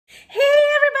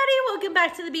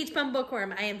back to the Beach Bum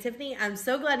Bookworm. I am Tiffany. I'm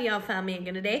so glad y'all found me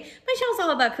again today. My channel is all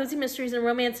about cozy mysteries and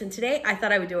romance, and today I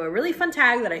thought I would do a really fun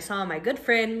tag that I saw on my good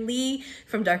friend Lee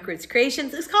from Dark Roots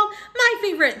Creations. It's called My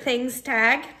Favorite Things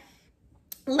Tag.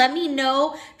 Let me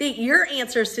know your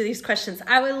answers to these questions.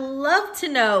 I would love to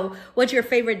know what your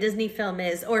favorite Disney film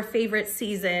is, or favorite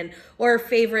season, or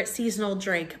favorite seasonal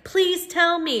drink. Please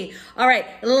tell me. All right,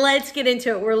 let's get into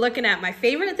it. We're looking at my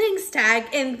favorite things tag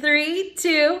in 3,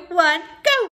 2, 1,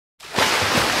 go.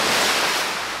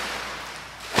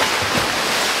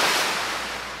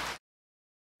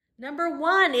 Number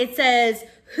 1, it says,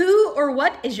 who or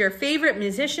what is your favorite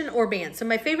musician or band? So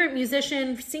my favorite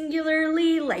musician,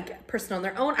 singularly, like person on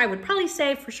their own, I would probably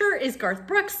say for sure is Garth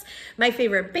Brooks. My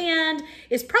favorite band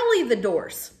is probably The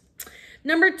Doors.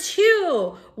 Number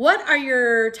 2, what are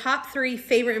your top 3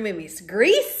 favorite movies?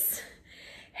 Grease,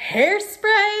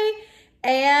 Hairspray,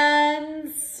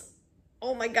 and,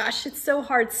 oh my gosh, it's so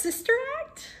hard, Sister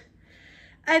Act?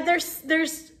 I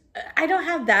don't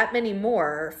have that many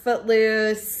more.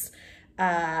 Footloose,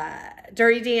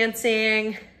 Dirty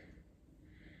Dancing.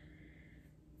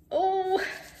 Oh,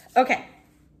 okay.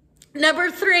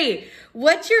 Number 3,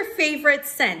 what's your favorite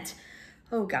scent?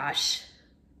 Oh gosh.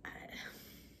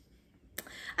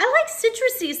 I like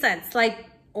citrusy scents, like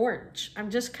orange. I'm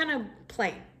just kind of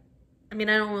plain. I mean,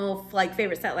 I don't know if like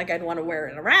favorite scent, like I'd want to wear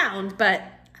it around, but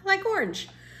I like orange.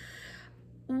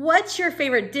 What's your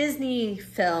favorite Disney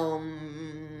film?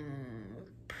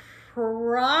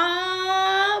 Probably,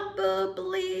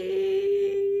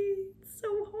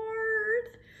 so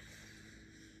hard.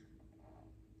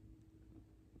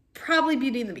 Probably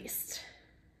Beauty and the Beast.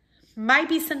 Might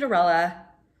be Cinderella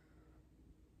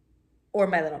or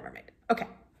My Little Mermaid. Okay.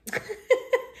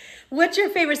 What's your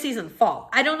favorite season? Fall.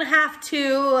 I don't have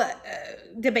to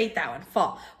debate that one.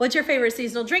 Fall. What's your favorite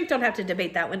seasonal drink? Don't have to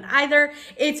debate that one either.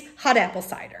 It's hot apple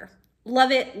cider.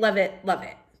 Love it, love it, love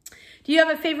it. Do you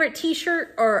have a favorite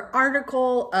t-shirt or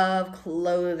article of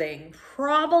clothing?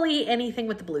 Probably anything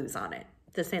with the Blues on it.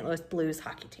 The St. Louis Blues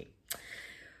hockey team.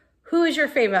 Who is your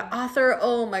favorite author?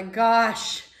 Oh my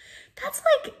gosh. That's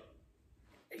like,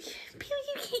 people,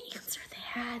 you can't answer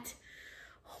that.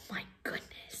 Oh my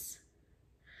goodness.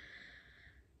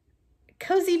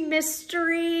 Cozy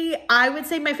mystery. I would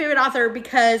say my favorite author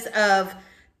because of,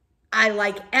 I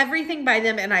like everything by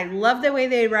them and I love the way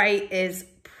they write, is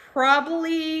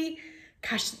probably,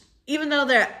 gosh, even though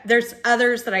there's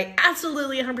others that I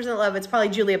absolutely 100% love, it's probably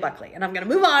Julia Buckley. And I'm going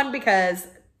to move on because,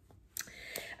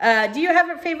 do you have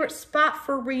a favorite spot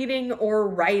for reading or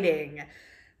writing?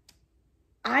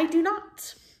 I do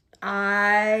not.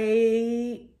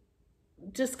 I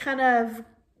just kind of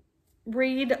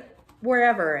read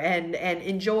wherever and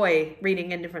enjoy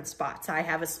reading in different spots.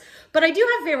 But I do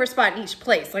have a favorite spot in each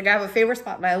place. Like I have a favorite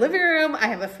spot in my living room. I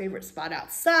have a favorite spot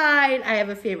outside. I have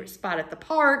a favorite spot at the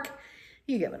park.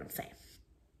 You get what I'm saying.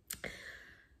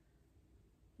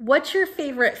 What's your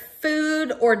favorite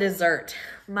food or dessert?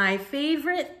 My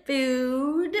favorite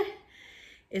food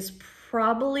is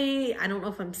probably, I don't know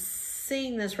if I'm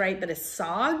saying this right, but it's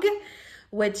sog,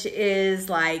 which is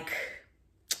like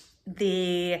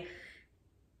the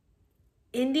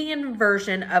Indian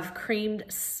version of creamed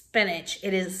spinach.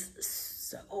 It is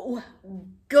so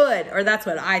good, or that's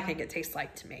what I think it tastes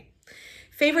like to me.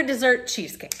 Favorite dessert,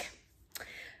 cheesecake.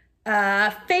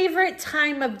 Favorite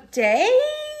time of day?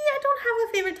 I don't have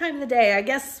a favorite time of the day. I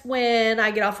guess when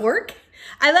I get off work.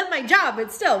 I love my job,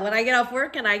 but still, when I get off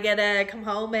work and I get to come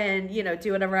home and, you know,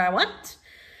 do whatever I want.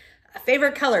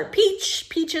 Favorite color, peach.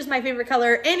 Peach is my favorite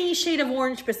color. Any shade of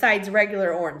orange besides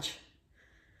regular orange.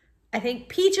 I think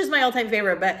peach is my all-time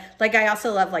favorite, but like I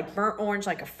also love like burnt orange,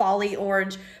 like a folly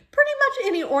orange, pretty much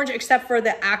any orange except for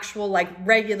the actual like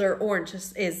regular orange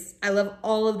I love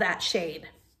all of that shade.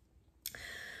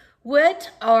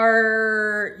 What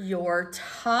are your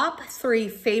top 3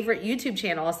 favorite YouTube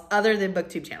channels other than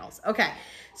BookTube channels? Okay,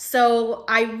 so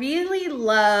I really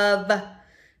love,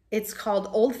 it's called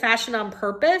Old Fashioned on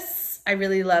Purpose. I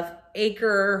really love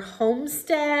Acre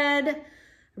Homestead.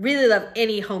 Really love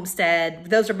Any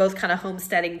Homestead. Those are both kind of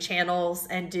homesteading channels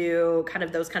and do kind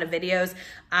of those kind of videos.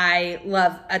 I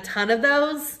love a ton of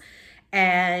those.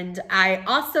 And I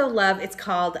also love, it's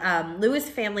called Lewis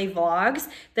Family Vlogs.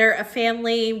 They're a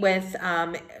family with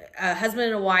a husband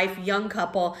and a wife, young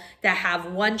couple that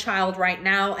have 1 child right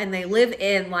now. And they live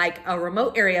in like a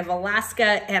remote area of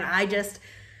Alaska. And I just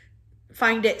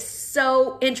find it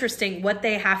so interesting what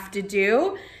they have to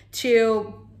do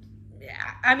to,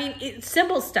 I mean,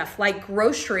 simple stuff like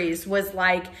groceries was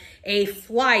like a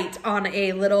flight on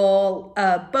a little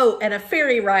boat and a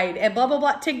ferry ride and blah, blah,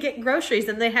 blah to get groceries.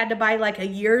 And they had to buy like a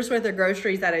year's worth of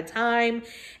groceries at a time.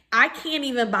 I can't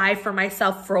even buy for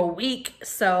myself for a week.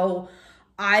 So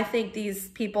I think these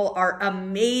people are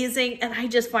amazing, and I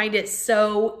just find it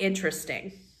so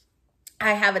interesting.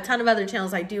 I have a ton of other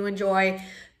channels I do enjoy,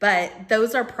 but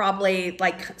those are probably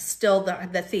like still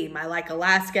the theme. I like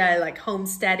Alaska, I like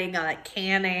homesteading, I like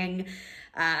canning,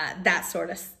 that sort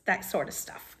of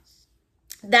stuff.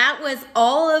 That was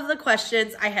all of the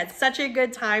questions. I had such a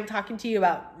good time talking to you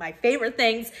about my favorite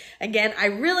things. Again, I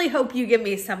really hope you give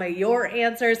me some of your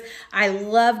answers. I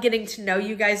love getting to know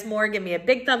you guys more. Give me a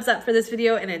big thumbs up for this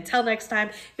video. And until next time,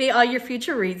 may all your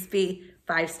future reads be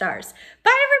 5 stars.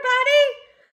 Bye, everybody.